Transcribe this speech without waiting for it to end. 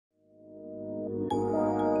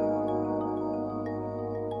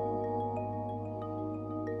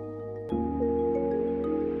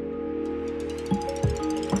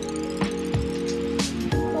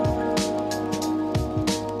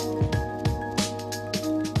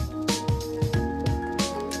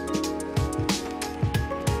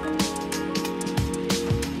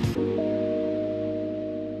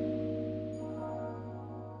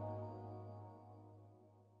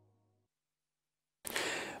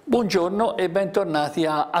Buongiorno e bentornati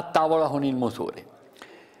a tavola con il motore.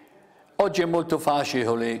 Oggi è molto facile,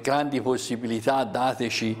 con le grandi possibilità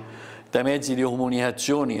dateci dai mezzi di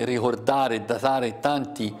comunicazione, ricordare e datare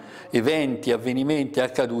tanti eventi, avvenimenti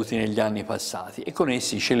accaduti negli anni passati e con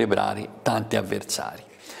essi celebrare tanti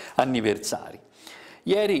anniversari.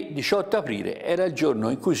 Ieri, 18 aprile, era il giorno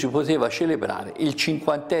in cui si poteva celebrare il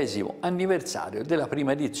 50° anniversario della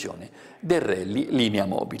prima edizione del rally Linea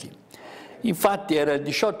Mobili. Infatti era il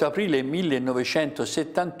 18 aprile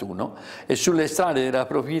 1971 e sulle strade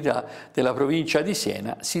della provincia di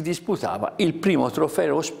Siena si disputava il primo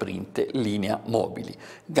trofeo sprint Linea Mobili,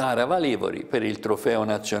 gara valevole per il trofeo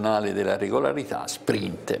nazionale della regolarità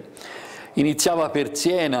sprint. Iniziava per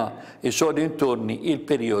Siena e suoi dintorni il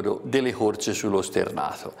periodo delle corse sullo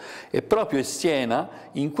sternato e proprio Siena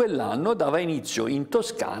in quell'anno dava inizio in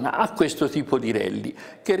Toscana a questo tipo di rally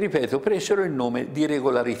che, ripeto, presero il nome di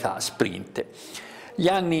regolarità sprint. Gli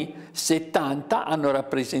anni 70 hanno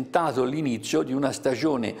rappresentato l'inizio di una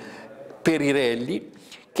stagione per i rally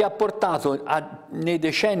che ha portato nei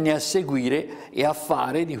decenni a seguire e a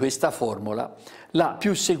fare di questa formula la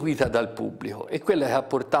più seguita dal pubblico e quella che ha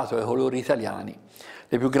portato ai colori italiani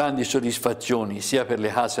le più grandi soddisfazioni sia per le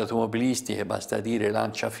case automobilistiche, basta dire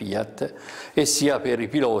Lancia Fiat, e sia per i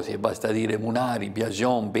piloti, basta dire Munari,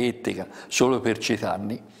 Biasion, Bettica, solo per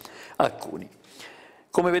citarne alcuni.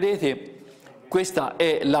 Come vedete, questa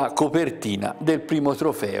è la copertina del primo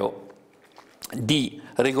trofeo di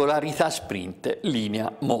regolarità sprint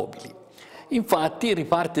Linea Mobili. Infatti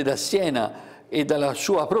riparte da Siena e dalla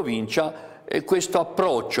sua provincia questo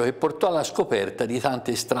approccio che portò alla scoperta di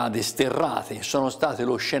tante strade sterrate che sono state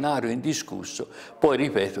lo scenario indiscusso, poi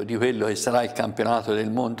ripeto, di quello che sarà il campionato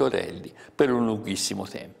del mondo rally per un lunghissimo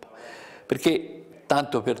tempo. Perché,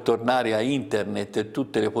 tanto per tornare a internet e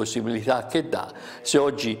tutte le possibilità che dà, se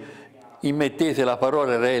oggi immettete la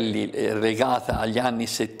parola rally legata agli anni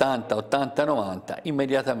 70, 80, 90,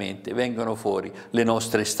 immediatamente vengono fuori le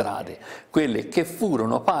nostre strade, quelle che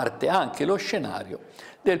furono parte anche lo scenario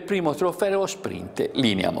del primo trofeo sprint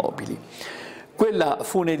Linea Mobili. Quella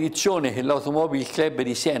fu un'edizione che l'Automobile Club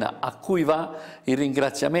di Siena, a cui va il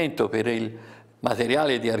ringraziamento per il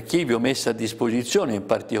materiale di archivio messo a disposizione, in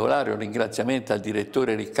particolare un ringraziamento al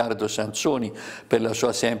direttore Riccardo Sansoni per la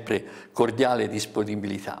sua sempre cordiale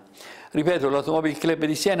disponibilità. Ripeto, l'Automobile Club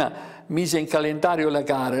di Siena mise in calendario la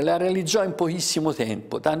gara e la realizzò in pochissimo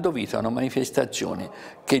tempo, dando vita a una manifestazione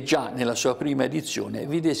che già nella sua prima edizione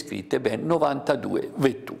vide iscritte ben 92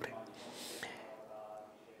 vetture.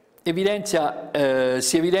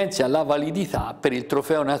 Si evidenzia la validità per il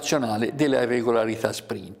trofeo nazionale della regolarità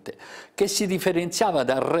sprint, che si differenziava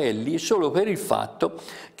dal rally solo per il fatto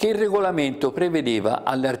che il regolamento prevedeva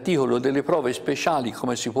all'articolo delle prove speciali,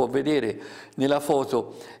 come si può vedere nella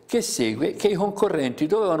foto che segue, che i concorrenti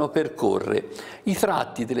dovevano percorrere i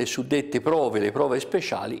tratti delle suddette prove, le prove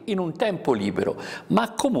speciali, in un tempo libero,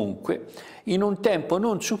 ma comunque in un tempo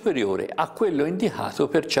non superiore a quello indicato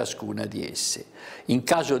per ciascuna di esse. In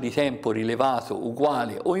caso di tempo rilevato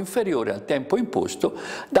uguale o inferiore al tempo imposto,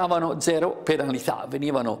 davano 0 penalità,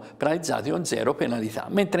 venivano penalizzati con 0 penalità,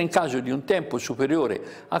 mentre in caso di un tempo superiore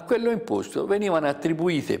a quello imposto venivano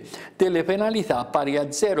attribuite delle penalità pari a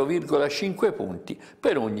 0,5 punti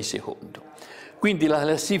per ogni secondo. Quindi la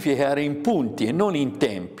classifica era in punti e non in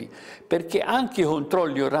tempi, perché anche i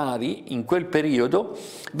controlli orari in quel periodo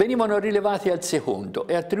venivano rilevati al secondo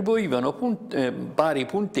e attribuivano vari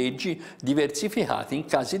punteggi diversificati in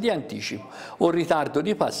casi di anticipo o ritardo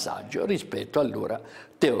di passaggio rispetto all'ora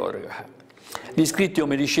teorica. Gli iscritti,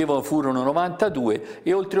 come dicevo, furono 92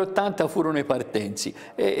 e oltre 80 furono i partenti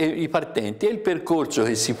e il percorso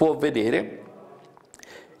che si può vedere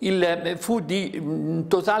fu di un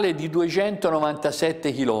totale di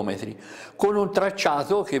 297 km, con un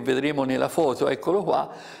tracciato che vedremo nella foto, eccolo qua,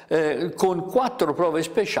 con 4 prove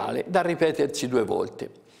speciali da ripetersi 2 volte.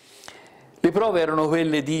 Le prove erano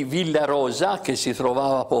quelle di Villa Rosa, che si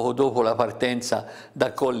trovava poco dopo la partenza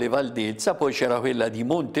da Colle Valdelsa, poi c'era quella di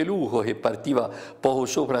Monteluco che partiva poco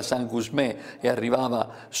sopra San Gusmè e arrivava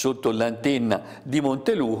sotto l'antenna di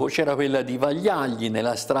Monteluco, c'era quella di Vagliagli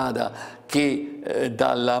nella strada che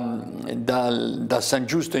da San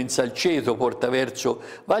Giusto in Salceto porta verso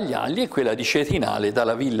Vagliagli, e quella di Cetinale,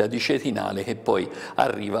 dalla villa di Cetinale che poi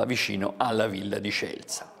arriva vicino alla villa di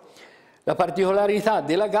Celsa. La particolarità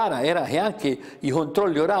della gara era che anche i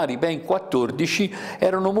controlli orari, ben 14,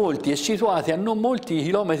 erano molti e situati a non molti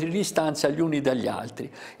chilometri di distanza gli uni dagli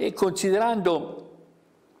altri, e considerando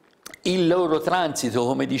il loro transito,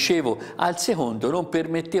 come dicevo, al secondo non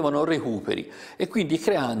permettevano recuperi e quindi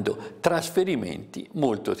creando trasferimenti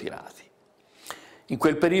molto tirati. In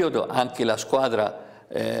quel periodo anche la squadra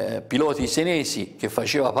piloti senesi che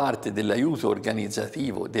faceva parte dell'aiuto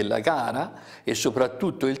organizzativo della gara e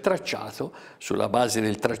soprattutto il tracciato, sulla base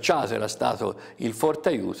del tracciato era stato il forte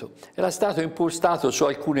aiuto, era stato impostato su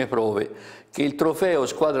alcune prove che il trofeo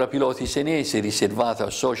squadra piloti senese riservato a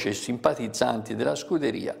soci e simpatizzanti della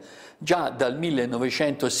scuderia già dal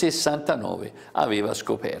 1969 aveva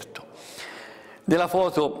scoperto. Nella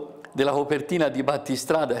foto della copertina di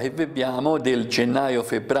battistrada che vediamo del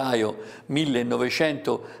gennaio-febbraio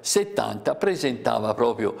 1970 presentava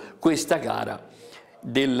proprio questa gara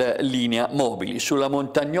del linea mobili sulla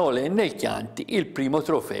Montagnola e nel Chianti, il primo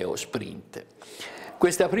trofeo sprint.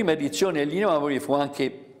 Questa prima edizione del linea mobili fu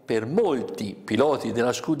anche per molti piloti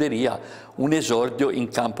della scuderia un esordio in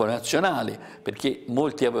campo nazionale, perché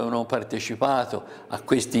molti avevano partecipato a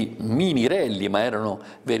questi mini rally, ma erano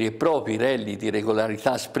veri e propri rally di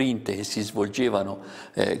regolarità sprint che si svolgevano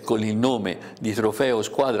con il nome di Trofeo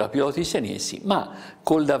Squadra Piloti Senesi, ma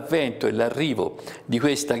con l'avvento e l'arrivo di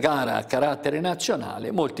questa gara a carattere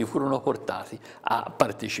nazionale molti furono portati a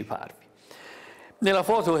parteciparvi. Nella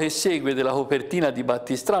foto che segue della copertina di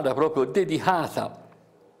battistrada proprio dedicata,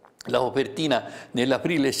 la copertina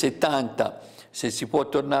nell'aprile 70, se si può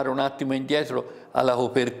tornare un attimo indietro alla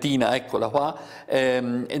copertina, eccola qua,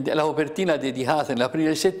 la copertina dedicata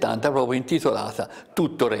nell'aprile 70 proprio intitolata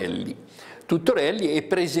Tutto Rally. Tutto Rally e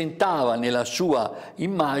presentava nella sua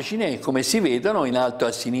immagine, come si vedono, in alto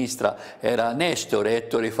a sinistra era Nestore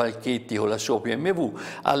Ettore Falchetti con la sua BMW,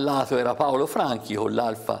 al lato era Paolo Franchi con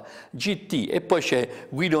l'Alfa GT e poi c'è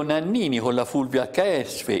Guido Nannini con la Fulvia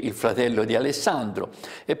HS, il fratello di Alessandro,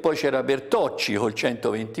 e poi c'era Bertocci col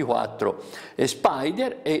 124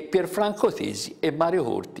 Spider e Pierfranco Tesi e Mario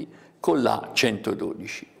Corti con la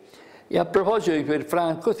 112. E a proposito di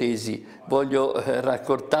Pierfranco Tesi, voglio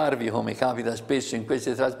raccontarvi, come capita spesso in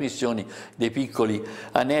queste trasmissioni, dei piccoli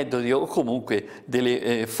aneddoti o comunque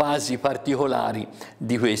delle fasi particolari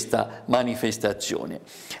di questa manifestazione.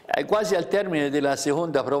 Quasi al termine della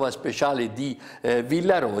seconda prova speciale di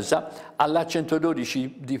Villarosa, alla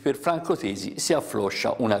 112 di Pierfranco Tesi si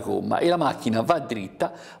affloscia una gomma e la macchina va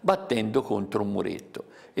dritta battendo contro un muretto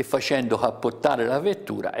e facendo cappottare la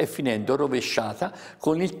vettura e finendo rovesciata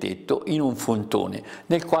con il tetto in un fontone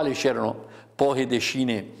nel quale c'erano poche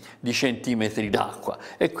decine di centimetri d'acqua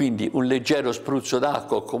e quindi un leggero spruzzo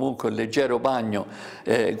d'acqua o comunque un leggero bagno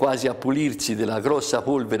quasi a pulirsi della grossa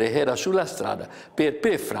polvere che era sulla strada per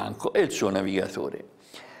Pierfranco e il suo navigatore.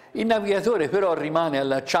 Il navigatore però rimane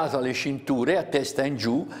allacciato alle cinture a testa in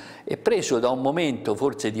giù e preso da un momento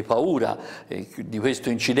forse di paura di questo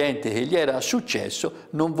incidente che gli era successo,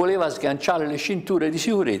 non voleva sganciare le cinture di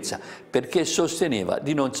sicurezza perché sosteneva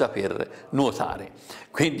di non saper nuotare.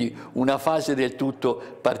 Quindi una fase del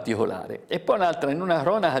tutto particolare. E poi un'altra, in una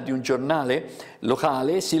cronaca di un giornale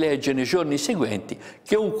locale si legge nei giorni seguenti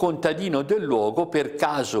che un contadino del luogo, per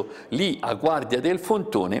caso lì a guardia del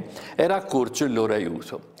fontone, era accorso in loro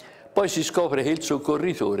aiuto. Poi si scopre che il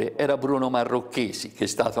soccorritore era Bruno Marrocchesi, che è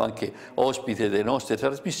stato anche ospite delle nostre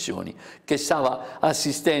trasmissioni, che stava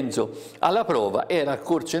assistendo alla prova e era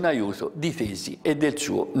accorso in aiuto di Tesi e del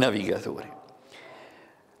suo navigatore.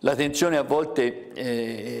 La tensione a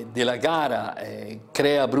volte della gara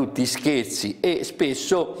crea brutti scherzi e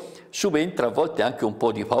spesso subentra a volte anche un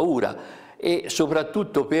po' di paura e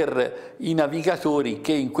soprattutto per i navigatori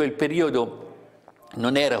che in quel periodo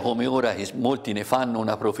non era come ora che molti ne fanno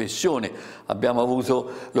una professione. Abbiamo avuto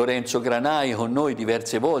Lorenzo Granai con noi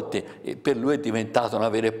diverse volte e per lui è diventata una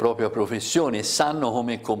vera e propria professione e sanno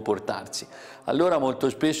come comportarsi. Allora molto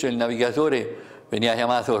spesso il navigatore veniva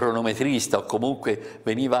chiamato cronometrista o comunque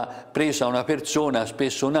veniva presa una persona,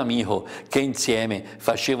 spesso un amico, che insieme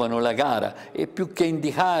facevano la gara e più che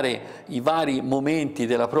indicare i vari momenti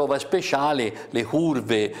della prova speciale, le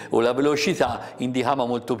curve o la velocità, indicava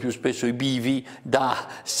molto più spesso i bivi da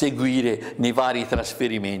seguire nei vari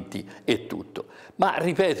trasferimenti e tutto. Ma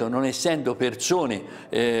ripeto, non essendo persone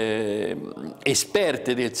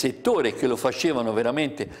esperte del settore che lo facevano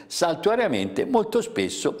veramente saltuariamente, molto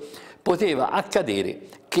spesso poteva accadere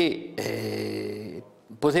che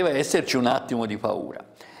poteva esserci un attimo di paura.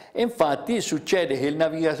 E infatti succede che il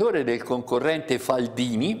navigatore del concorrente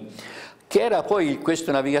Faldini, che era poi,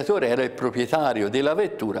 questo navigatore era il proprietario della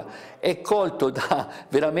vettura, è colto da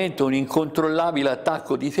veramente un incontrollabile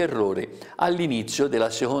attacco di terrore all'inizio della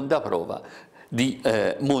seconda prova di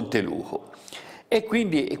Monteluco. E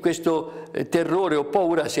quindi questo terrore o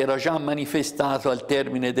paura si era già manifestato al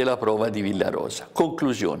termine della prova di Villarosa.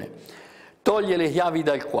 Conclusione: toglie le chiavi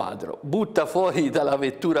dal quadro, butta fuori dalla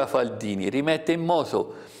vettura Faldini, rimette in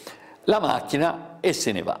moto la macchina e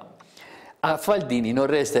se ne va. A Faldini non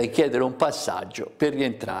resta che chiedere un passaggio per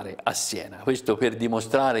rientrare a Siena. Questo per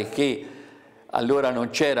dimostrare che allora non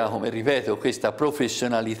c'era, come ripeto, questa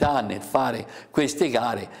professionalità nel fare queste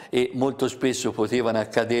gare e molto spesso potevano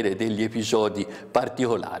accadere degli episodi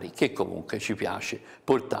particolari che comunque ci piace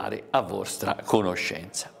portare a vostra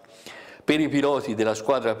conoscenza. Per i piloti della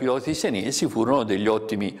squadra piloti senesi furono degli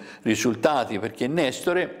ottimi risultati, perché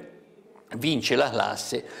Nestore vince la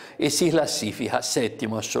classe e si classifica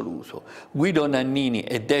settimo assoluto. Guido Nannini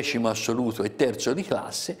è decimo assoluto e terzo di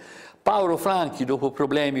classe. Paolo Franchi, dopo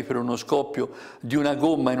problemi per uno scoppio di una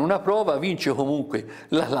gomma in una prova, vince comunque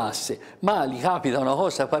la classe, ma gli capita una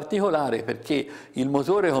cosa particolare perché il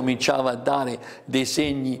motore cominciava a dare dei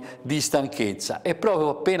segni di stanchezza e proprio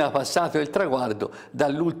appena passato il traguardo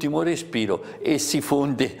dall'ultimo respiro e si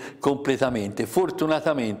fonde completamente,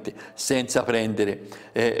 fortunatamente senza prendere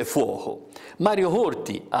fuoco. Mario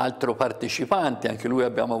Corti, altro partecipante, anche lui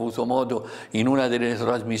abbiamo avuto modo in una delle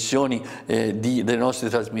trasmissioni, delle nostre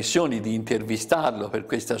trasmissioni, di intervistarlo per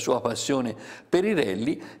questa sua passione per i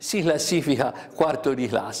rally, si classifica quarto di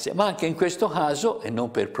classe, ma anche in questo caso, e non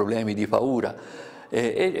per problemi di paura,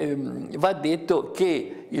 va detto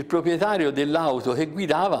che il proprietario dell'auto che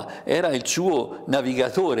guidava era il suo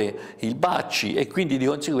navigatore, il Bacci, e quindi di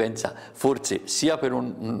conseguenza forse sia per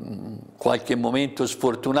un qualche momento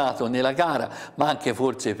sfortunato nella gara, ma anche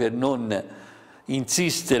forse per non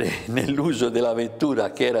insistere nell'uso della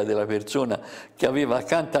vettura che era della persona che aveva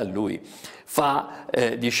accanto a lui, fa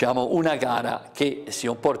diciamo una gara che si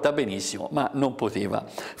comporta benissimo, ma non poteva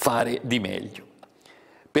fare di meglio.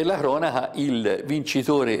 Per la cronaca il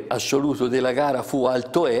vincitore assoluto della gara fu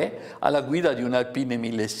Alto E alla guida di un Alpine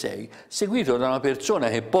 1600, seguito da una persona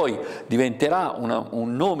che poi diventerà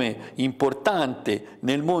un nome importante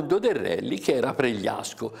nel mondo del rally, che era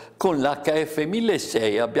Pregliasco. Con l'HF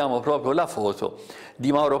 1600 abbiamo proprio la foto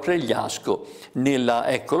di Mauro Pregliasco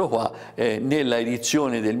eccolo qua, nella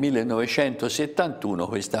edizione del 1971,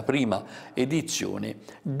 questa prima edizione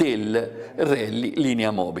del rally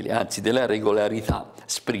linea mobile, anzi della regolarità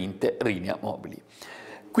sprint linea mobili.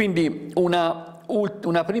 Quindi una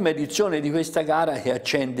prima edizione di questa gara che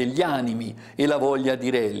accende gli animi e la voglia di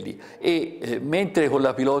rally, e mentre con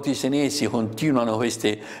la Piloti Senesi continuano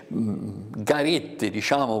queste garette,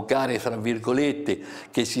 diciamo gare tra virgolette,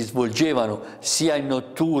 che si svolgevano sia in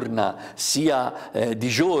notturna sia di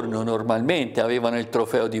giorno normalmente, avevano il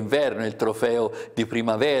trofeo d'inverno, il trofeo di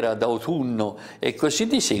primavera, d'autunno e così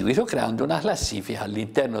di seguito, creando una classifica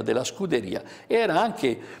all'interno della scuderia. Era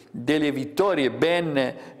anche delle vittorie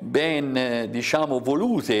ben diciamo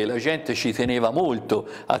volute, la gente ci teneva molto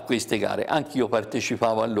a queste gare. Anch'io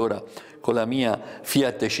partecipavo allora con la mia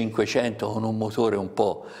Fiat 500 con un motore un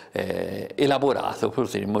po' elaborato,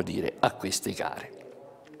 potremmo dire, a queste gare.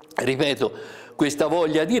 Ripeto, questa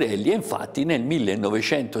voglia di rally, e infatti nel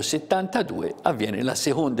 1972 avviene la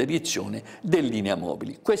seconda edizione del Linea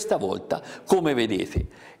Mobili, questa volta come vedete,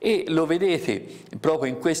 e lo vedete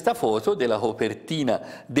proprio in questa foto della copertina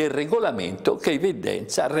del regolamento che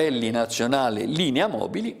evidenzia Rally Nazionale Linea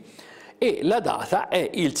Mobili, e la data è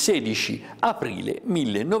il 16 aprile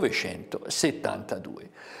 1972.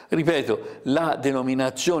 Ripeto, la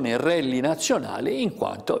denominazione Rally Nazionale in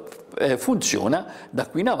quanto funziona da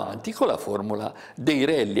qui in avanti con la formula dei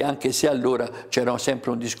rally, anche se allora c'era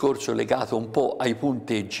sempre un discorso legato un po' ai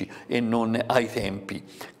punteggi e non ai tempi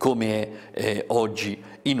come è oggi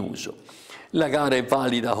in uso. La gara è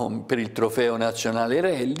valida per il trofeo nazionale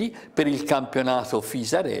rally, per il campionato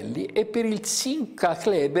FISA Rally e per il Simca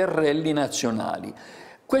Kleber Rally nazionali.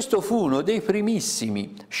 Questo fu uno dei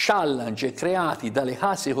primissimi challenge creati dalle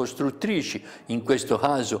case costruttrici, in questo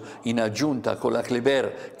caso in aggiunta con la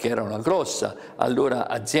Kleber, che era una grossa allora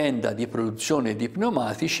azienda di produzione di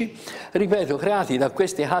pneumatici, ripeto, creati da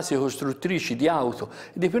queste case costruttrici di auto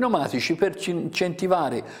e di pneumatici per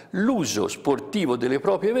incentivare l'uso sportivo delle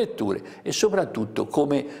proprie vetture e soprattutto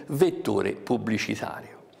come vettore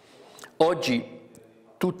pubblicitario. Oggi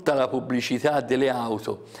tutta la pubblicità delle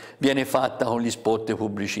auto viene fatta con gli spot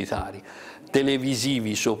pubblicitari,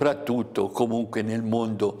 televisivi soprattutto, comunque nel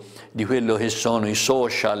mondo di quello che sono i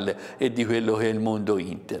social e di quello che è il mondo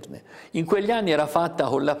internet. In quegli anni era fatta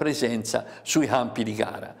con la presenza sui campi di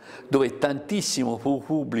gara, dove tantissimo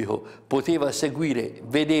pubblico poteva seguire,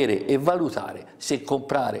 vedere e valutare se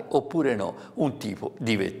comprare oppure no un tipo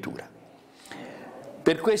di vettura.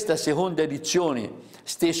 Per questa seconda edizione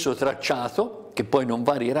stesso tracciato, che poi non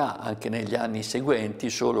varierà anche negli anni seguenti,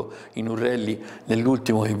 solo in un rally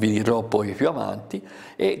nell'ultimo che vi dirò poi più avanti,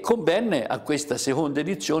 e con ben a questa seconda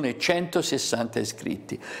edizione 160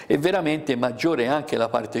 iscritti. E veramente maggiore anche la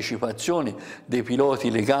partecipazione dei piloti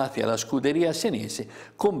legati alla scuderia senese,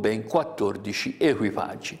 con ben 14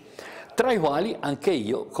 equipaggi, tra i quali anche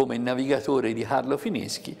io come navigatore di Carlo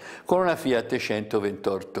Fineschi con una Fiat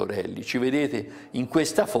 128 Rally. Ci vedete in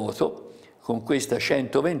questa foto con questa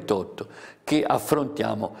 128 che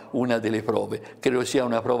affrontiamo una delle prove, credo sia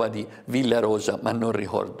una prova di Villarosa, ma non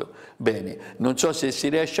ricordo bene. Non so se si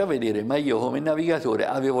riesce a vedere, ma io come navigatore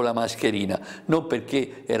avevo la mascherina, non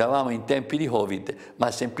perché eravamo in tempi di Covid, ma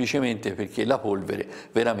semplicemente perché la polvere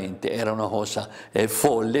veramente era una cosa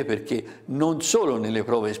folle, perché non solo nelle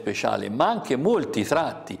prove speciali, ma anche molti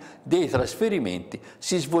tratti dei trasferimenti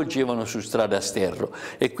si svolgevano su strada a sterro,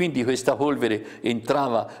 e quindi questa polvere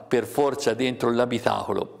entrava per forza dentro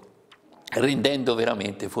l'abitacolo, rendendo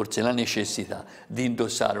veramente forse la necessità di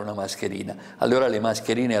indossare una mascherina. Allora le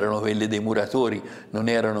mascherine erano quelle dei muratori, non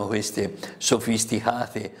erano queste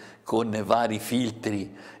sofisticate con vari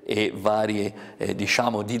filtri e varie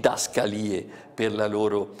diciamo didascalie per la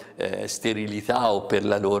loro sterilità o per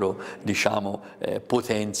la loro diciamo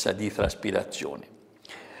potenza di traspirazione.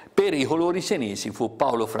 Per i colori senesi fu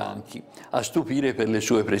Paolo Franchi a stupire per le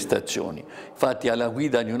sue prestazioni. Infatti alla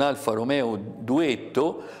guida di un Alfa Romeo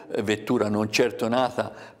Duetto, vettura non certo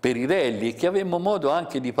nata per i rally, e che avemmo modo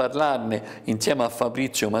anche di parlarne insieme a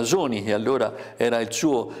Fabrizio Masoni, che allora era il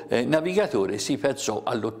suo navigatore, si piazzò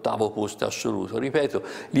all'8° posto assoluto. Ripeto,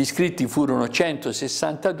 gli iscritti furono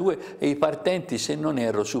 162 e i partenti, se non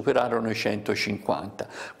erro, superarono i 150.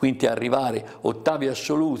 Quindi arrivare ottavi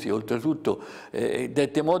assoluti, oltretutto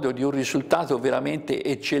dette modo di un risultato veramente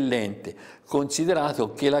eccellente,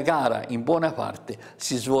 considerato che la gara in buona parte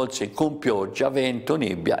si svolse con pioggia, vento,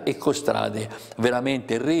 nebbia e con strade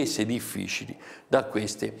veramente rese difficili da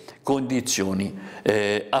queste condizioni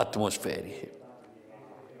atmosferiche.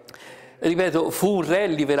 Ripeto, fu un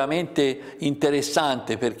rally veramente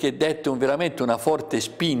interessante, perché dette veramente una forte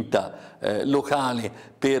spinta locale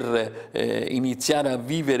per iniziare a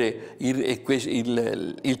vivere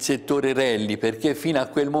il settore rally, perché fino a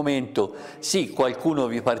quel momento sì, qualcuno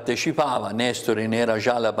vi partecipava, Nestore ne era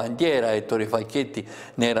già la bandiera, Ettore Falchetti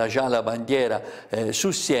ne era già la bandiera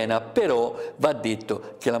su Siena, però va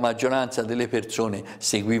detto che la maggioranza delle persone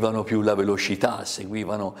seguivano più la velocità,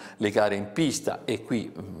 seguivano le gare in pista, e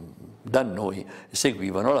qui da noi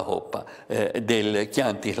seguivano la coppa del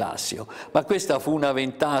Chianti Classico. Ma questa fu una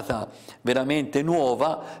ventata veramente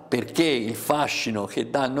nuova, perché il fascino che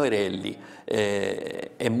danno i rally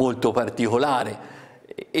è molto particolare,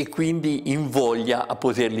 e quindi invoglia a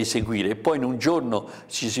poterli seguire. E poi in un giorno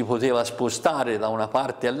ci si poteva spostare da una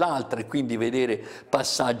parte all'altra e quindi vedere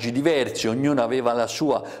passaggi diversi, ognuno aveva la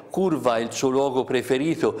sua curva e il suo luogo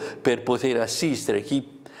preferito per poter assistere,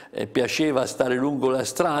 chi piaceva stare lungo la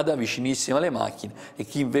strada vicinissima alle macchine e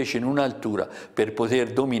chi invece in un'altura per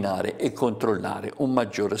poter dominare e controllare un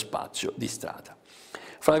maggiore spazio di strada.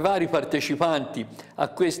 Fra i vari partecipanti a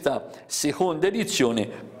questa seconda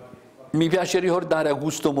edizione mi piace ricordare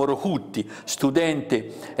Augusto Morocutti,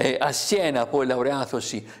 studente a Siena, poi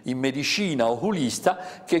laureatosi in medicina,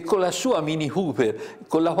 oculista, che con la sua Mini Cooper,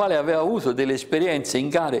 con la quale aveva avuto delle esperienze in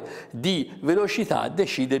gare di velocità,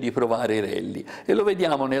 decide di provare i rally. E lo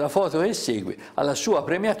vediamo nella foto che segue, alla sua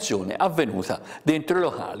premiazione avvenuta dentro i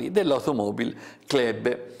locali dell'Automobile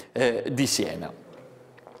Club di Siena.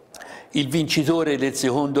 Il vincitore del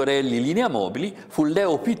secondo rally linea mobili fu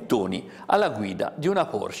Leo Pittoni alla guida di una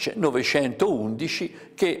Porsche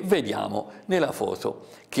 911 che vediamo nella foto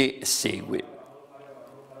che segue.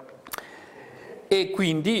 E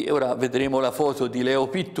quindi ora vedremo la foto di Leo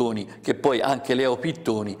Pittoni, che poi anche Leo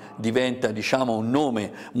Pittoni diventa, diciamo, un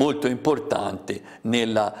nome molto importante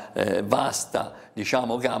nella vasta,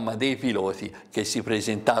 diciamo, gamma dei piloti che si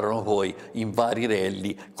presentarono poi in vari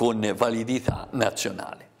rally con validità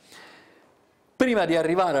nazionale. Prima di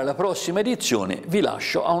arrivare alla prossima edizione vi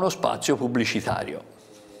lascio a uno spazio pubblicitario.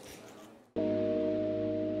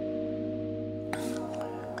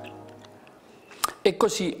 E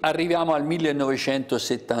così arriviamo al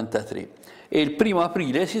 1973 e il 1°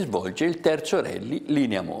 aprile si svolge il terzo rally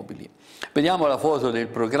linea mobili. Vediamo la foto del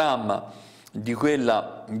programma di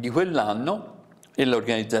quell'anno e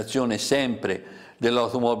l'organizzazione sempre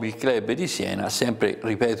dell'Automobile Club di Siena, sempre,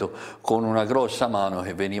 ripeto, con una grossa mano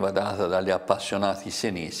che veniva data dagli appassionati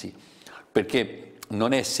senesi, perché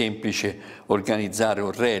non è semplice organizzare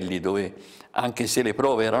un rally dove anche se le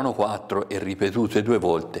prove erano 4 e ripetute 2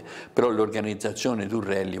 volte, però l'organizzazione di un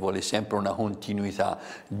rally vuole sempre una continuità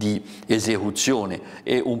di esecuzione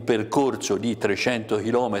e un percorso di 300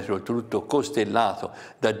 km, oltretutto costellato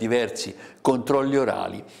da diversi controlli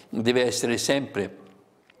orali, deve essere sempre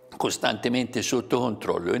costantemente sotto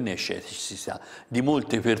controllo e necessita di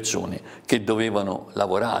molte persone che dovevano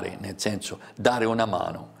lavorare, nel senso dare una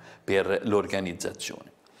mano per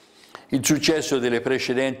l'organizzazione. Il successo delle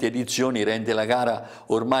precedenti edizioni rende la gara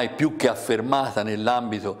ormai più che affermata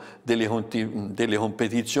nell'ambito delle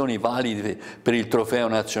competizioni valide per il trofeo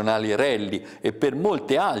nazionale rally e per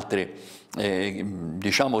molte altre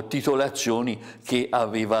diciamo titolazioni che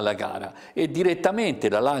aveva la gara, e direttamente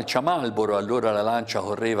la Lancia Marlboro, allora la Lancia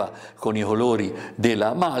correva con i colori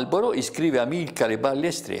della Marlboro, iscrive Amilcare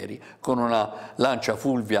Ballestrieri con una Lancia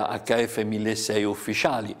Fulvia HF 1600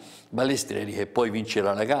 ufficiali, Ballestrieri che poi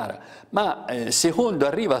vincerà la gara, ma secondo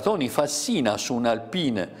arriva Tony Fassina su un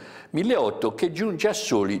Alpine 1800 che giunge a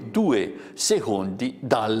soli 2 secondi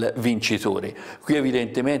dal vincitore. Qui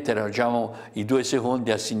evidentemente erano i 2 secondi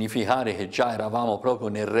a significare che già eravamo proprio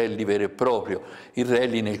nel rally vero e proprio, il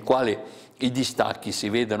rally nel quale i distacchi si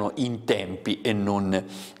vedono in tempi e non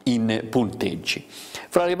in punteggi.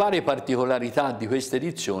 Fra le varie particolarità di questa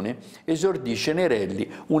edizione esordisce nei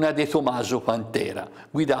rally una De Tomaso Pantera,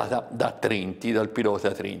 guidata da Trenti, dal pilota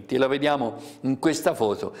Trenti, e la vediamo in questa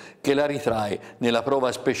foto che la ritrae nella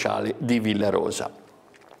prova speciale di Villarosa.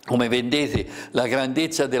 Come vedete la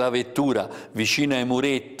grandezza della vettura vicina ai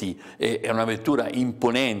muretti è una vettura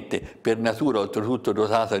imponente per natura, oltretutto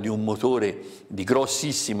dotata di un motore di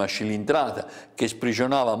grossissima cilindrata che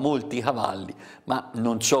sprigionava molti cavalli, ma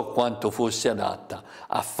non so quanto fosse adatta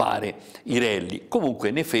a fare i rally. Comunque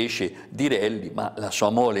ne fece di rally, ma la sua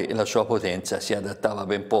mole e la sua potenza si adattava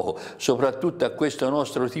ben poco, soprattutto a questo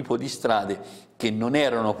nostro tipo di strade che non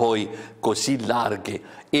erano poi così larghe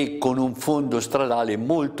e con un fondo stradale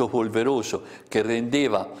molto polveroso che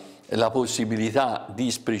rendeva la possibilità di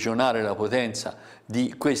sprigionare la potenza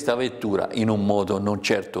di questa vettura in un modo non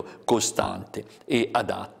certo costante e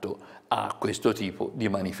adatto a questo tipo di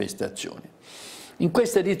manifestazioni. In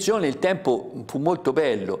questa edizione il tempo fu molto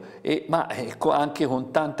bello, ma anche con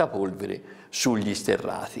tanta polvere sugli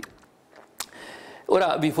sterrati.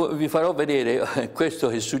 Ora vi farò vedere questo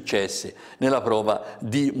che successe nella prova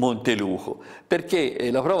di Monteluco, perché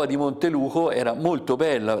la prova di Monteluco era molto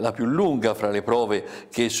bella, la più lunga fra le prove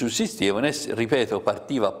che sussistevano, e ripeto,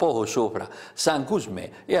 partiva poco sopra San Cusmè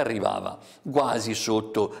e arrivava quasi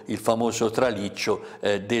sotto il famoso traliccio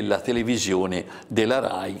della televisione della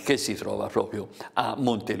Rai che si trova proprio a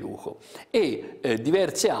Monteluco. E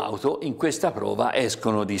diverse auto in questa prova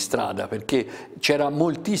escono di strada perché c'era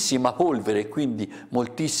moltissima polvere, quindi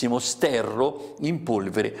moltissimo sterro in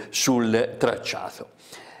polvere sul tracciato.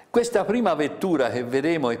 Questa prima vettura che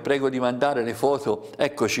vedremo, e prego di mandare le foto,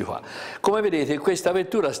 eccoci qua. Come vedete questa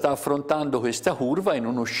vettura sta affrontando questa curva, in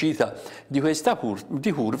un'uscita di questa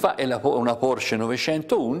curva è una Porsche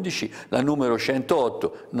 911, la numero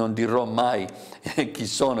 108, non dirò mai chi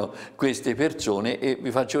sono queste persone e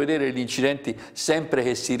vi faccio vedere gli incidenti sempre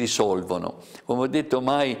che si risolvono. Come ho detto,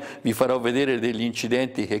 mai vi farò vedere degli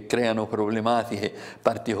incidenti che creano problematiche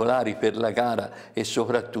particolari per la gara e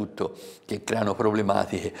soprattutto che creano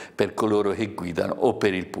problematiche per coloro che guidano o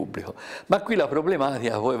per il pubblico. Ma qui la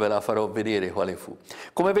problematica poi ve la farò vedere quale fu.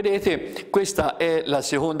 Come vedete questa è la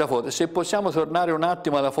seconda foto, se possiamo tornare un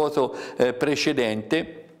attimo alla foto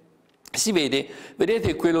precedente. Si vede,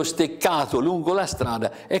 vedete quello steccato lungo la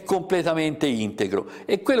strada è completamente integro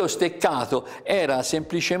e quello steccato era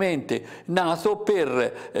semplicemente nato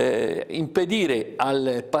per impedire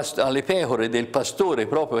alle pecore del pastore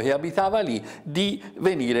proprio che abitava lì di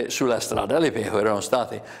venire sulla strada. Le pecore erano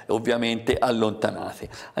state ovviamente allontanate.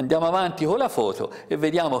 Andiamo avanti con la foto e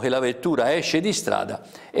vediamo che la vettura esce di strada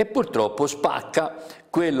e purtroppo spacca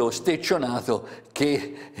quello steccionato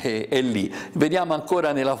che è lì. Vediamo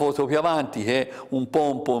ancora nella foto più avanti che è un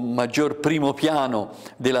po' un maggior primo piano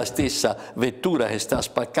della stessa vettura che sta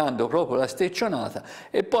spaccando proprio la steccionata,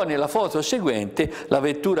 e poi nella foto seguente la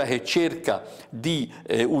vettura che cerca di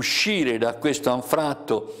uscire da questo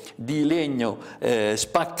anfratto di legno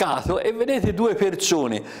spaccato, e vedete 2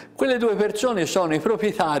 persone. Quelle 2 persone sono i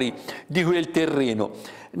proprietari di quel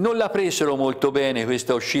terreno. Non la presero molto bene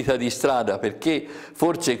questa uscita di strada perché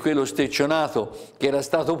forse quello steccionato che era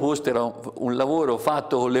stato posto era un lavoro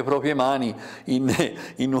fatto con le proprie mani,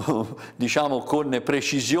 diciamo con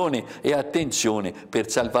precisione e attenzione per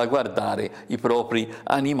salvaguardare i propri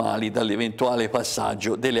animali dall'eventuale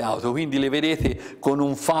passaggio delle auto. Quindi le vedete con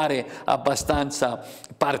un fare abbastanza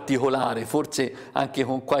particolare, forse anche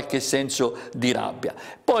con qualche senso di rabbia.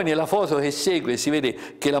 Poi nella foto che segue si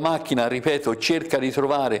vede che la macchina, ripeto, cerca di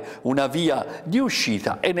trovare una via di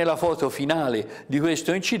uscita, e nella foto finale di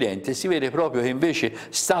questo incidente si vede proprio che invece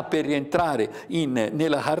sta per rientrare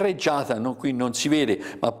nella carreggiata. Qui non si vede,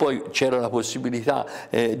 ma poi c'era la possibilità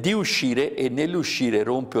di uscire, e nell'uscire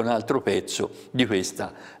rompe un altro pezzo di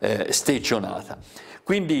questa steccionata.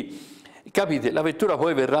 Quindi capite, la vettura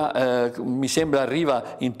poi verrà, mi sembra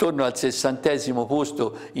arriva intorno al 60°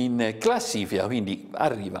 posto in classifica, quindi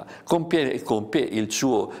arriva, compie il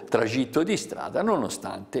suo tragitto di strada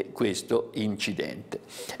nonostante questo incidente.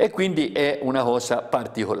 E quindi è una cosa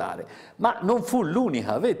particolare. Ma non fu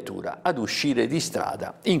l'unica vettura ad uscire di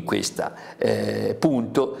strada in questo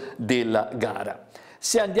punto della gara.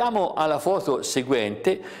 Se andiamo alla foto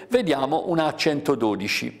seguente, vediamo una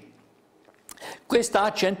A112. Questa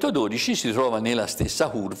A112 si trova nella stessa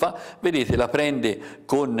curva, vedete, la prende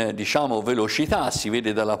con, diciamo, velocità, si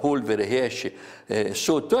vede dalla polvere che esce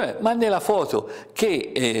sotto, ma nella foto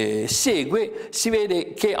che segue si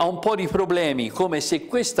vede che ha un po' di problemi, come se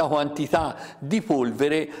questa quantità di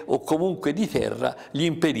polvere o comunque di terra gli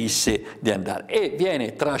impedisse di andare, e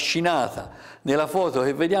viene trascinata nella foto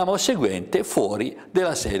che vediamo seguente fuori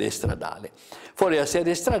della sede stradale. Fuori dalla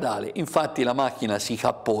sede stradale, infatti, la macchina si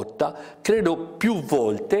cappotta, credo più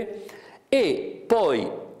volte, e poi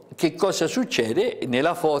che cosa succede?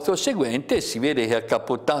 Nella foto seguente si vede che è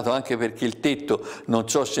cappottato, anche perché il tetto, non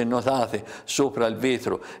so se notate, sopra il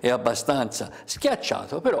vetro è abbastanza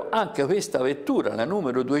schiacciato, però anche questa vettura, la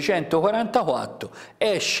numero 244,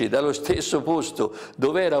 esce dallo stesso posto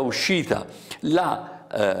dove era uscita la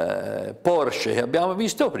Porsche che abbiamo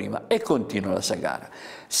visto prima e continua la sua gara.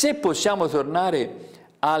 Se possiamo tornare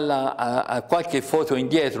a qualche foto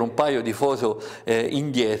indietro, un paio di foto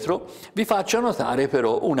indietro, vi faccio notare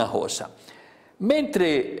però una cosa.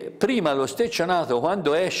 Mentre prima lo steccionato,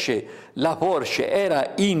 quando esce la Porsche,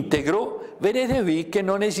 era integro, vedete qui che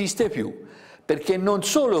non esiste più, perché non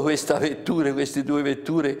solo queste due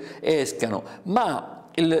vetture escano, ma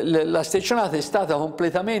la steccionata è stata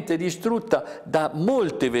completamente distrutta da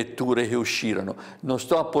molte vetture che uscirono. Non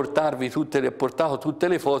sto a portarvi portato tutte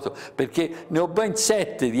le foto, perché ne ho ben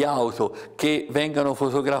 7 di auto che vengono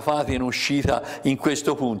fotografate in uscita in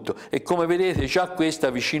questo punto, e come vedete già questa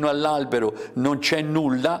vicino all'albero non c'è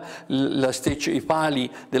nulla, i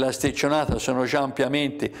pali della steccionata sono già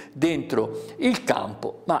ampiamente dentro il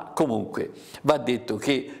campo, ma comunque va detto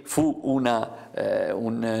che fu un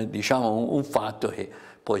fatto che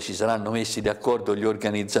poi si saranno messi d'accordo gli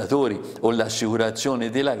organizzatori o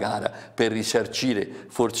l'assicurazione della gara per risarcire,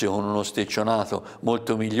 forse con uno steccionato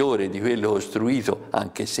molto migliore di quello costruito,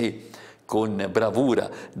 anche se con bravura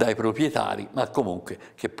dai proprietari, ma comunque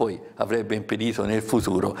che poi avrebbe impedito nel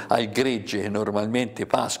futuro al gregge che normalmente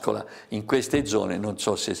pascola in queste zone, non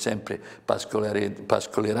so se sempre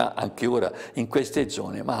pascolerà anche ora in queste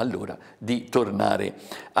zone, ma allora di tornare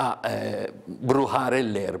a brucare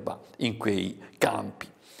l'erba in quei campi.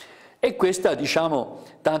 E questa, diciamo,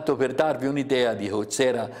 tanto per darvi un'idea di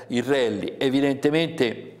cos'era il rally.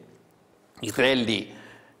 Evidentemente il rally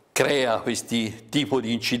crea questi tipo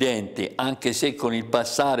di incidenti, anche se con il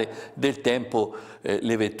passare del tempo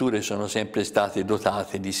le vetture sono sempre state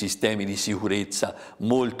dotate di sistemi di sicurezza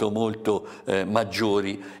molto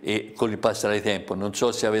maggiori, e con il passare del tempo, non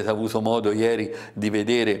so se avete avuto modo ieri di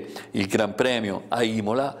vedere il Gran Premio a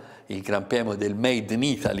Imola, il Gran Premio del Made in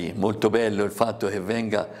Italy, molto bello il fatto che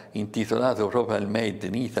venga intitolato proprio al Made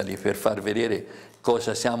in Italy, per far vedere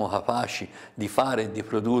cosa siamo capaci di fare e di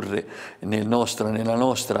produrre nella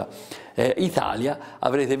nostra Italia.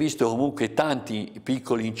 Avrete visto comunque tanti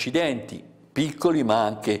piccoli incidenti, piccoli ma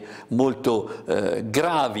anche molto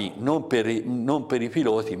gravi, non per i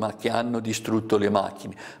piloti, ma che hanno distrutto le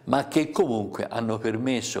macchine, ma che comunque hanno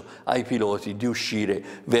permesso ai piloti di uscire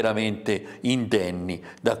veramente indenni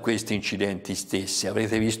da questi incidenti stessi.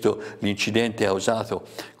 Avrete visto l'incidente causato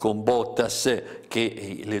con Bottas,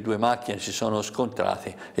 che le due macchine si sono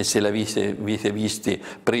scontrate, e se le avete viste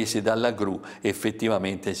prese dalla gru,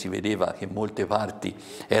 effettivamente si vedeva che molte parti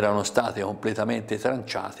erano state completamente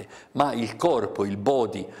tranciate, ma il corpo, il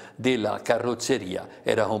body della carrozzeria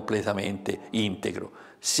era completamente integro.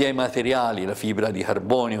 sia i materiali, la fibra di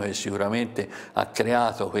carbonio che sicuramente ha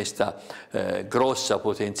creato questa grossa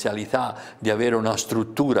potenzialità di avere una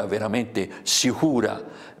struttura veramente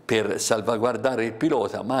sicura per salvaguardare il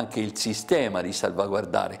pilota, ma anche il sistema di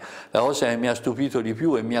salvaguardare. La cosa che mi ha stupito di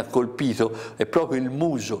più e mi ha colpito è proprio il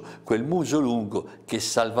muso, quel muso lungo che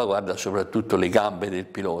salvaguarda soprattutto le gambe del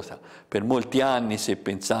pilota. Per molti anni, se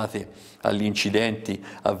pensate agli incidenti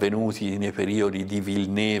avvenuti nei periodi di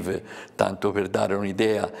Villeneuve, tanto per dare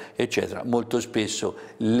un'idea, eccetera, molto spesso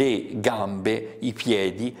le gambe, i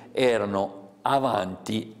piedi erano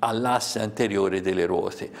avanti all'asse anteriore delle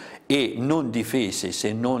ruote e non difese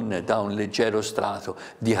se non da un leggero strato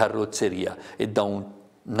di carrozzeria e da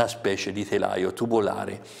una specie di telaio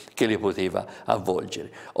tubolare che le poteva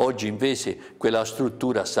avvolgere. Oggi invece quella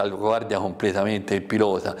struttura salvaguardia completamente il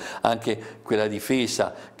pilota, anche quella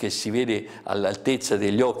difesa che si vede all'altezza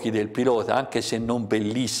degli occhi del pilota, anche se non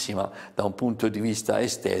bellissima da un punto di vista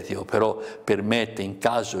estetico, però permette in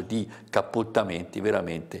caso di cappottamenti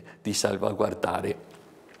veramente di salvaguardare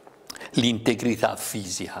l'integrità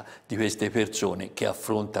fisica di queste persone che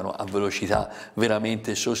affrontano a velocità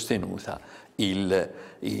veramente sostenuta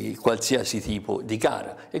qualsiasi tipo di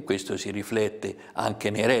gara, e questo si riflette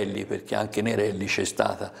anche nei rally, perché anche nei rally c'è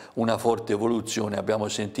stata una forte evoluzione. Abbiamo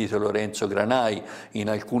sentito Lorenzo Granai in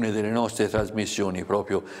alcune delle nostre trasmissioni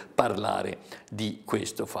proprio parlare di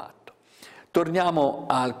questo fatto. Torniamo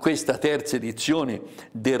a questa terza edizione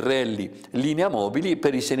del rally Linea Mobili.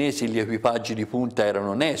 Per i senesi gli equipaggi di punta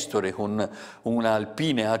erano Nestore con una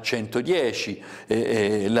Alpine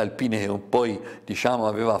A110, l'Alpine che poi diciamo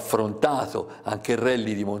aveva affrontato anche il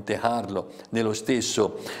rally di Monte Carlo nello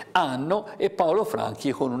stesso anno, e Paolo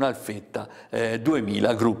Franchi con un'Alfetta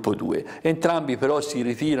 2000 gruppo 2. Entrambi però si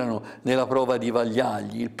ritirano nella prova di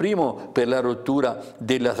Vagliagli, il primo per la rottura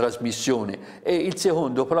della trasmissione e il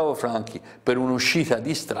secondo, Paolo Franchi, per un'uscita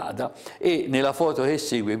di strada. E nella foto che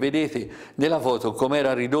segue vedete nella foto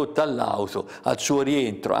com'era ridotta l'auto al suo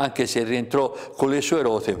rientro, anche se rientrò con le sue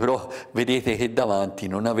ruote, però vedete che davanti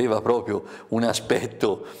non aveva proprio un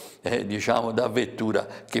aspetto diciamo da vettura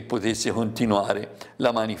che potesse continuare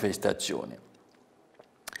la manifestazione.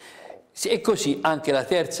 E così anche la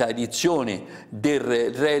terza edizione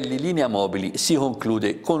del Rally Linea Mobili si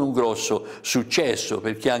conclude con un grosso successo,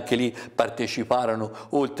 perché anche lì parteciparono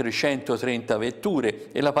oltre 130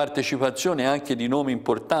 vetture e la partecipazione anche di nomi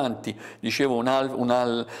importanti, dicevo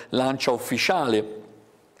una lancia ufficiale,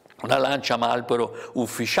 una lancia Marlboro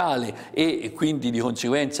ufficiale, e quindi di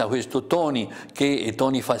conseguenza questo Tony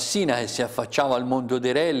Fassina che si affacciava al mondo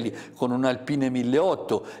dei rally con un Alpine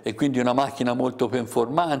 1800 e quindi una macchina molto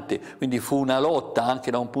performante, quindi fu una lotta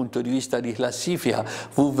anche da un punto di vista di classifica,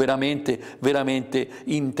 fu veramente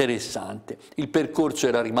interessante. Il percorso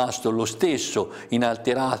era rimasto lo stesso,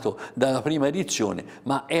 inalterato dalla prima edizione,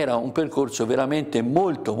 ma era un percorso veramente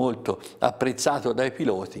molto apprezzato dai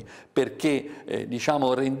piloti, perché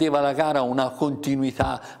diciamo rendeva la gara una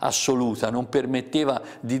continuità assoluta, non permetteva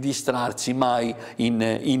di distrarsi mai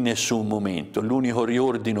in nessun momento. L'unico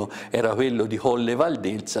riordino era quello di Colle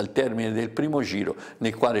Valdelsa al termine del primo giro,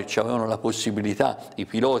 nel quale avevano la possibilità i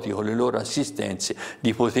piloti con le loro assistenze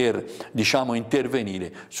di poter diciamo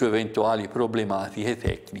intervenire su eventuali problematiche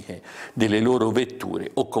tecniche delle loro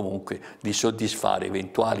vetture o comunque di soddisfare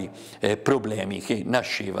eventuali problemi che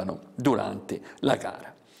nascevano durante la gara.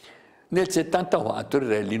 Nel 74 il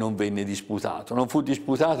rally non venne disputato, non fu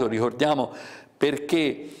disputato, ricordiamo,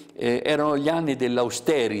 perché erano gli anni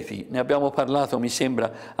dell'austerity, ne abbiamo parlato mi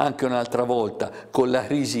sembra anche un'altra volta con la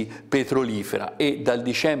crisi petrolifera, e dal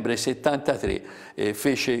dicembre 73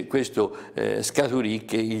 fece questo scaturì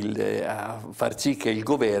a far sì che il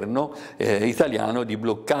governo italiano di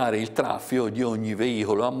bloccare il traffico di ogni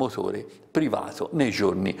veicolo a motore privato nei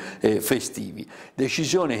giorni festivi.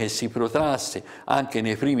 Decisione che si protrasse anche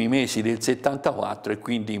nei primi mesi del 74 e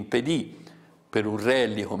quindi impedì per un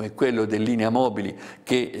rally come quello del Linea Mobili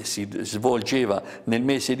che si svolgeva nel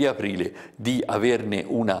mese di aprile di averne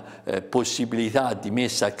una possibilità di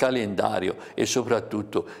messa a calendario e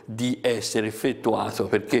soprattutto di essere effettuato,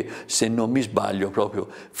 perché se non mi sbaglio proprio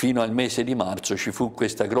fino al mese di marzo ci fu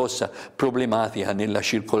questa grossa problematica nella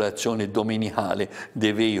circolazione domenicale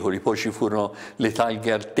dei veicoli, poi ci furono le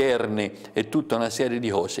targhe alterne e tutta una serie di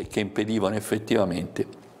cose che impedivano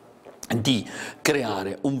effettivamente di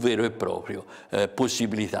creare un vero e proprio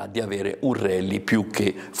possibilità di avere un rally più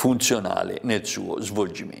che funzionale nel suo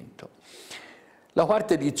svolgimento. La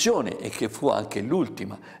quarta edizione, e che fu anche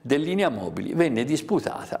l'ultima del Linea Mobili, venne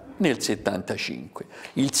disputata nel 75,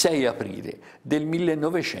 il 6 aprile del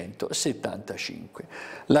 1975.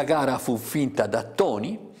 La gara fu vinta da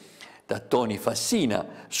Tony da Tony Fassina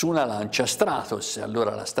su una Lancia Stratos.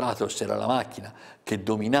 Allora la Stratos era la macchina che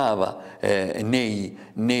dominava nei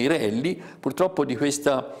rally. Purtroppo di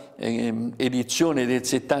questa edizione del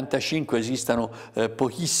 75 esistono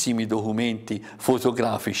pochissimi documenti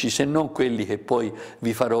fotografici, se non quelli che poi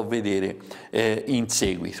vi farò vedere in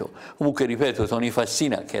seguito. Comunque ripeto, Tony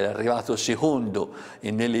Fassina, che era arrivato secondo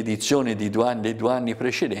nell'edizione dei 2 anni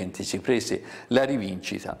precedenti, si prese la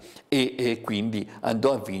rivincita e quindi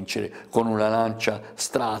andò a vincere con una Lancia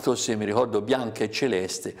Stratos, se mi ricordo bianca e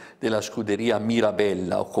celeste, della scuderia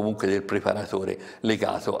Mirabella, o comunque del preparatore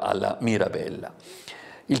legato alla Mirabella.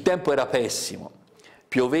 Il tempo era pessimo,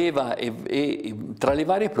 pioveva e tra le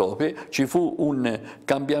varie prove ci fu un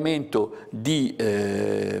cambiamento di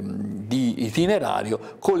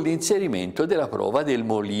itinerario con l'inserimento della prova del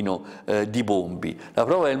Molino di Bombi. La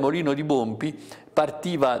prova del Molino di Bombi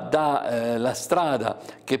partiva dalla strada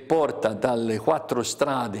che porta dalle 4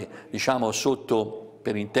 strade, diciamo sotto,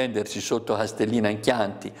 per intendersi sotto Castellina in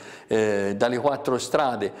Chianti, dalle 4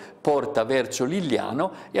 strade porta verso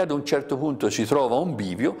Ligliano e ad un certo punto si trova un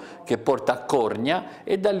bivio che porta a Corgna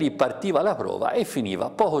e da lì partiva la prova e finiva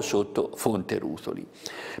poco sotto Fonterutoli.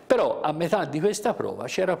 Però a metà di questa prova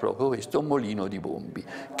c'era proprio questo Molino di Bombi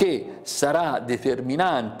che sarà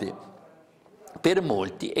determinante per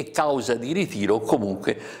molti e causa di ritiro o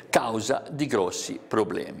comunque causa di grossi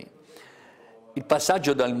problemi. Il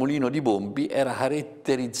passaggio dal Molino di Bombi era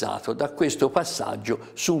caratterizzato da questo passaggio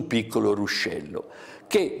su un piccolo ruscello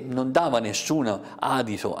che non dava nessun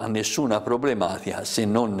adito a nessuna problematica se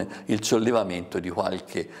non il sollevamento di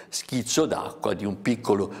qualche schizzo d'acqua di un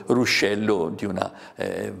piccolo ruscello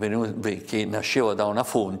che nasceva da una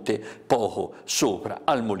fonte poco sopra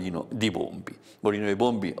al Molino di Bombi. Molino di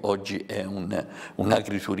Bombi oggi è un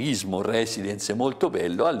agriturismo, un residence molto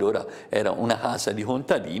bello, allora era una casa di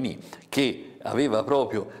contadini che aveva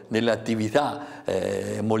proprio nell'attività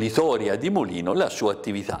molitoria di mulino la sua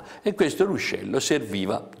attività e questo ruscello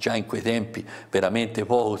serviva, già in quei tempi veramente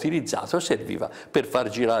poco utilizzato, serviva per far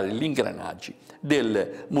girare gli ingranaggi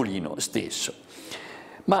del mulino stesso.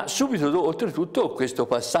 Ma subito oltretutto questo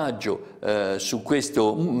passaggio su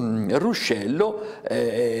questo ruscello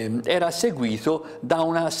era seguito da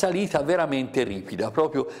una salita veramente ripida,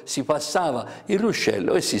 proprio si passava il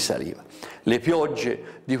ruscello e si saliva. Le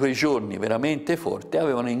piogge di quei giorni veramente forti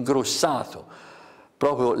avevano ingrossato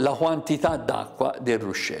proprio la quantità d'acqua del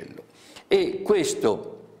ruscello e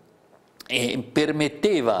questo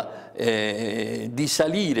permetteva di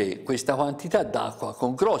salire questa quantità d'acqua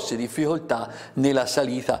con grosse difficoltà nella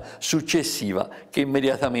salita successiva che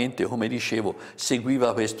immediatamente, come dicevo,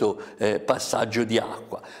 seguiva questo passaggio di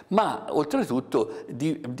acqua, ma oltretutto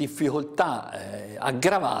di difficoltà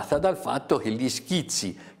aggravata dal fatto che gli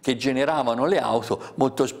schizzi che generavano le auto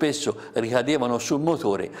molto spesso ricadevano sul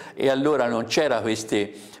motore e allora non c'era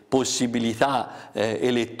queste possibilità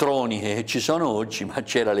elettroniche che ci sono oggi, ma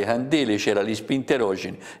c'era le candele, c'era gli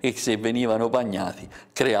spinterogeni e se venivano bagnati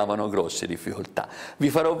creavano grosse difficoltà. Vi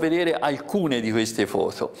farò vedere alcune di queste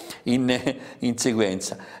foto in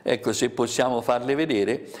sequenza. Ecco, se possiamo farle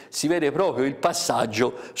vedere, si vede proprio il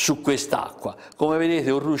passaggio su quest'acqua. Come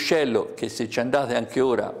vedete un ruscello che se ci andate anche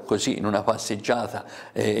ora così in una passeggiata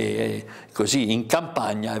così in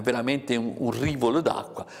campagna è veramente un rivolo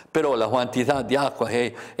d'acqua, però la quantità di acqua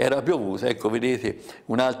che era piovuta, ecco vedete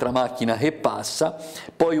un'altra macchina che passa,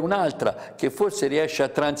 poi un'altra che forse riesce a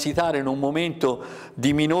transitare in un momento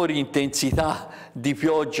di minori intensità di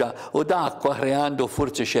pioggia o d'acqua, creando,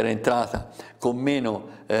 forse c'era entrata con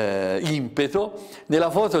meno impeto. Nella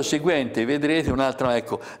foto seguente vedrete un'altra,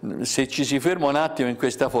 ecco, se ci si ferma un attimo in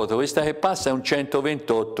questa foto, questa che passa è un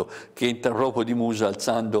 128 che entra proprio di muso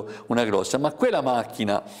alzando una grossa, ma quella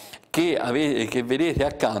macchina che vedete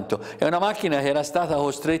accanto è una macchina che era stata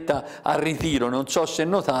costretta al ritiro, non so se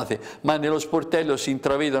notate, ma nello sportello si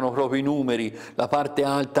intravedono proprio i numeri, la parte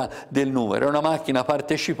alta del numero, è una macchina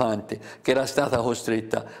partecipante che era stata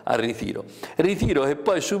costretta al ritiro. Ritiro che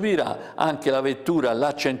poi subirà anche la vettura,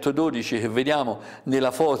 l'A112 che vediamo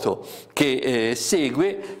nella foto che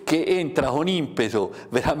segue, che entra con impeto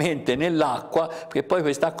veramente nell'acqua, perché poi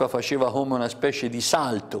quest'acqua faceva come una specie di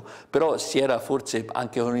salto, però si era forse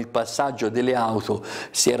anche con il passaggio delle auto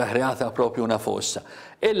si era creata proprio una fossa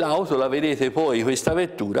E l'auto la vedete poi, questa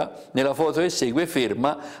vettura, nella foto che segue,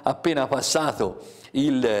 ferma appena passato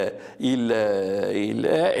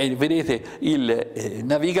vedete il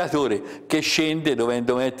navigatore che scende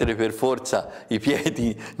dovendo mettere per forza i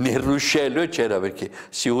piedi nel ruscello eccetera, perché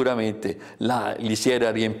sicuramente là gli si era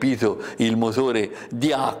riempito il motore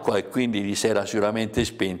di acqua e quindi gli si era sicuramente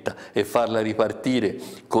spenta, e farla ripartire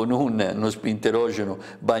con uno spinterogeno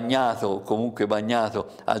bagnato o comunque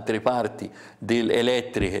bagnato altre parti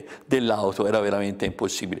elettriche dell'auto era veramente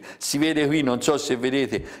impossibile. Si vede qui, non so se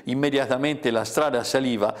vedete, immediatamente la strada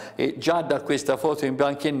saliva, e già da questa foto in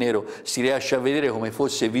bianco e nero si riesce a vedere come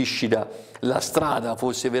fosse viscida la strada,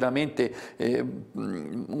 fosse veramente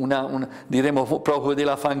diremo proprio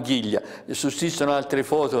della fanghiglia. Sussistono altre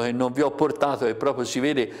foto che non vi ho portato e proprio si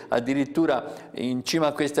vede addirittura in cima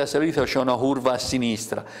a questa salita c'è una curva a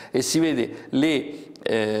sinistra e si vede le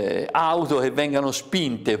auto che vengono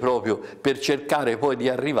spinte proprio per cercare poi di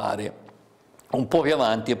arrivare un po' più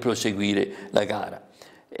avanti e proseguire la gara.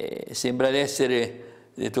 Sembra di essere,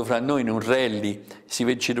 detto fra noi, in un rally.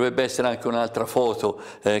 Ci dovrebbe essere anche un'altra foto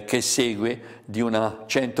che segue di una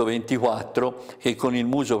 124 che con il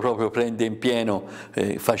muso proprio prende in pieno,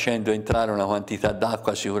 facendo entrare una quantità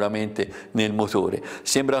d'acqua sicuramente nel motore.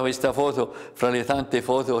 Sembra questa foto, fra le tante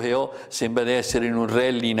foto che ho, sembra di essere in un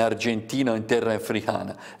rally in Argentina o in terra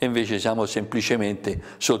africana, e invece siamo semplicemente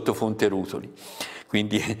sotto Fonterutoli,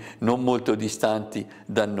 quindi non molto distanti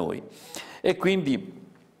da noi. E quindi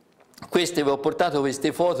vi ho portato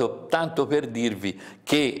queste foto tanto per dirvi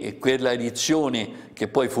che quella edizione, che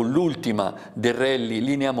poi fu l'ultima del rally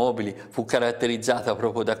Linea Mobili, fu caratterizzata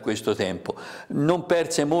proprio da questo tempo. Non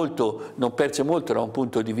perse molto da un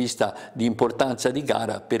punto di vista di importanza di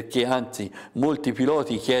gara, perché anzi molti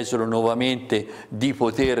piloti chiesero nuovamente di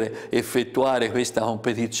poter effettuare questa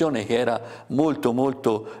competizione, che era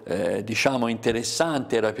molto diciamo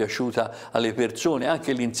interessante, era piaciuta alle persone,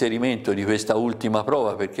 anche l'inserimento di questa ultima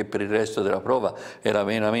prova, perché per il resto della prova era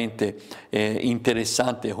veramente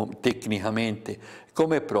interessante tecnicamente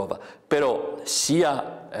come prova, però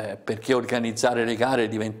sia perché organizzare le gare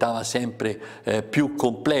diventava sempre più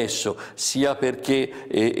complesso, sia perché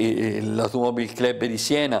l'Automobile Club di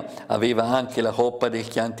Siena aveva anche la Coppa del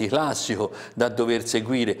Chianti Classico da dover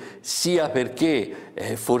seguire, sia perché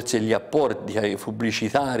forse gli apporti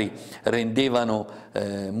pubblicitari rendevano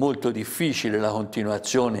molto difficile la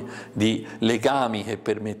continuazione di legami che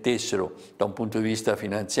permettessero da un punto di vista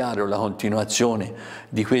finanziario la continuazione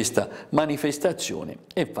di questa manifestazione.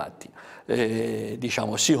 E infatti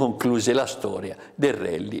diciamo, si concluse la storia del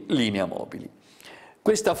rally Linea Mobili.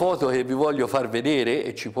 Questa foto che vi voglio far vedere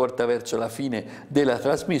e ci porta verso la fine della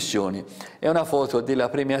trasmissione è una foto della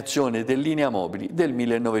premiazione del Linea Mobili del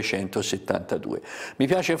 1972. Mi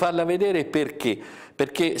piace farla vedere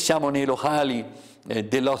perché siamo nei locali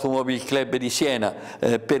dell'Automobile Club di Siena.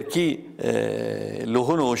 Per chi lo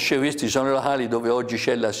conosce, questi sono i locali dove oggi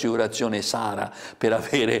c'è l'assicurazione Sara, per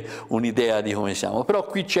avere un'idea di come siamo. Però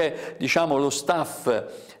qui c'è, diciamo, lo staff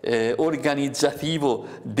organizzativo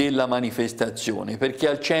della manifestazione, perché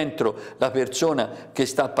al centro la persona che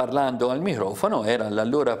sta parlando al microfono era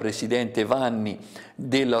l'allora presidente Vanni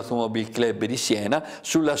dell'Automobile Club di Siena.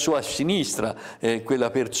 Sulla sua sinistra quella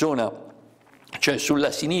persona, cioè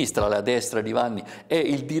sulla sinistra, alla destra di Vanni, è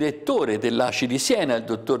il direttore dell'ACI di Siena, il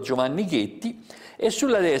dottor Giovanni Ghetti, e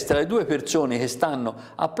sulla destra le due persone che stanno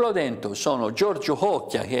applaudendo sono Giorgio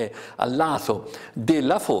Cocchia, che è al lato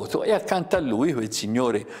della foto, e accanto a lui, quel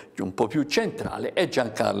signore un po' più centrale, è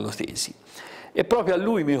Giancarlo Tesi. E proprio a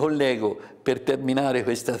lui mi collego per terminare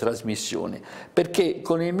questa trasmissione, perché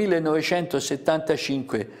con il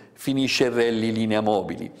 1975 finisce il rally Linea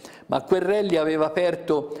Mobili, ma quel rally aveva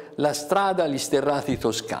aperto la strada agli sterrati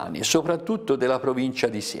toscani, soprattutto della provincia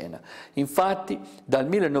di Siena. Infatti dal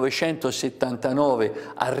 1979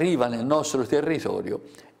 arriva nel nostro territorio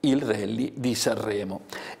il rally di Sanremo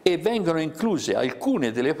e vengono incluse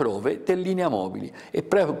alcune delle prove del Linea Mobili, e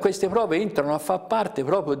queste prove entrano a far parte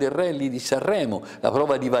proprio del rally di Sanremo. La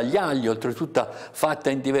prova di Vagliaglio, oltretutto fatta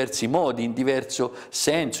in diversi modi, in diverso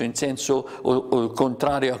senso, in senso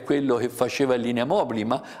contrario a quello che faceva il Linea Mobili,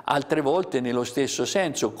 ma altre volte nello stesso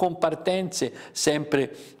senso, con partenze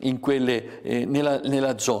sempre in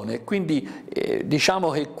nella zona. E quindi diciamo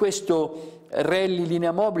che questo rally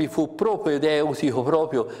Linea Mobili fu propedeutico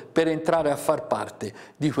proprio per entrare a far parte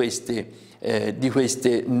di questa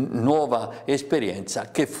nuova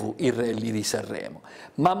esperienza che fu il rally di Sanremo.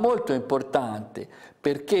 Ma molto importante,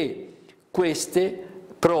 perché queste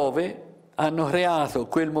prove hanno creato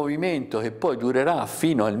quel movimento che poi durerà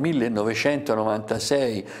fino al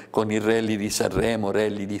 1996 con il Rally di Sanremo,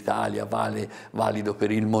 Rally d'Italia, valido per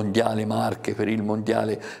il Mondiale Marche, per il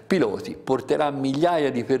Mondiale Piloti, porterà migliaia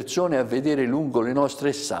di persone a vedere lungo le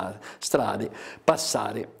nostre strade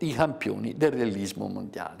passare i campioni del rallismo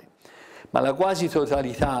mondiale. Ma la quasi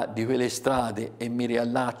totalità di quelle strade, e mi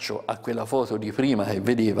riallaccio a quella foto di prima che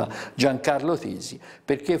vedeva Giancarlo Tesi,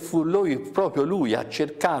 perché fu proprio lui a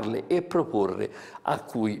cercarle e proporre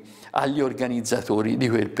agli organizzatori di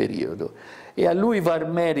quel periodo. E a lui va il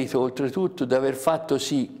merito oltretutto di aver fatto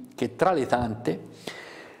sì che tra le tante,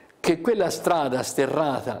 che quella strada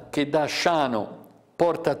sterrata che da Asciano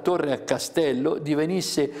porta a Torre a Castello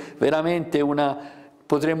divenisse veramente una,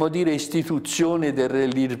 potremmo dire, istituzione del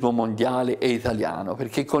rallismo mondiale e italiano,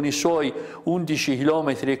 perché con i suoi 11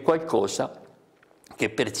 chilometri e qualcosa, che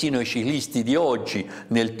persino i ciclisti di oggi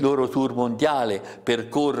nel loro tour mondiale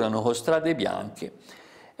percorrono con strade bianche,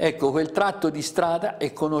 ecco, quel tratto di strada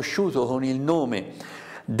è conosciuto con il nome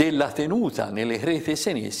della tenuta nelle crete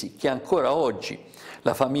senesi che ancora oggi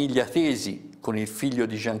la famiglia Tesi, con il figlio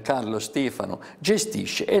di Giancarlo Stefano,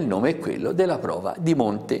 gestisce, e il nome è quello della prova di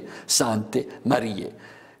Monte Sante Marie.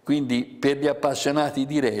 Quindi per gli appassionati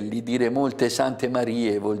di rally dire Monte Sante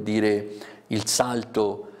Marie vuol dire il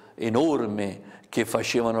salto enorme che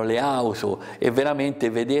facevano le auto e veramente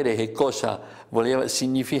vedere che cosa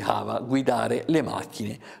significava guidare le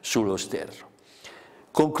macchine sullo sterro.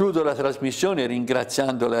 Concludo la trasmissione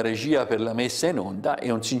ringraziando la regia per la messa in onda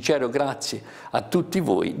e un sincero grazie a tutti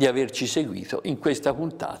voi di averci seguito in questa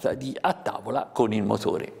puntata di A Tavola con il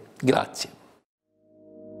Motore. Grazie.